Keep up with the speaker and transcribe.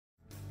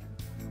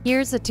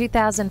Here's a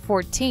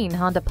 2014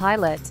 Honda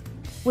Pilot.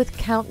 With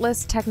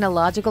countless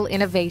technological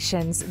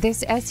innovations,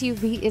 this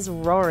SUV is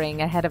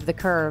roaring ahead of the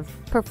curve.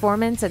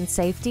 Performance and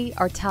safety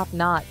are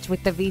top-notch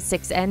with the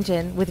V6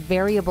 engine with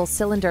variable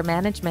cylinder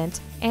management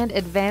and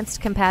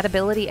advanced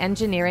compatibility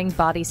engineering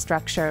body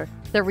structure.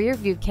 The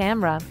rear-view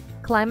camera,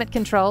 climate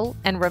control,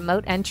 and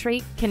remote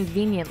entry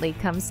conveniently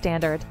come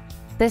standard.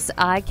 This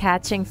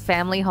eye-catching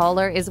family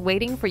hauler is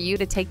waiting for you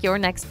to take your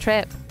next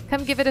trip.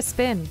 Come give it a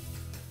spin.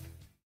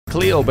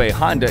 Cleo Bay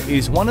Honda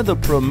is one of the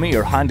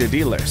premier Honda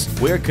dealers.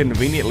 We're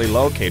conveniently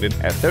located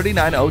at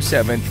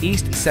 3907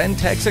 East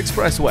Centex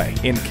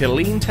Expressway in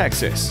Killeen,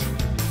 Texas.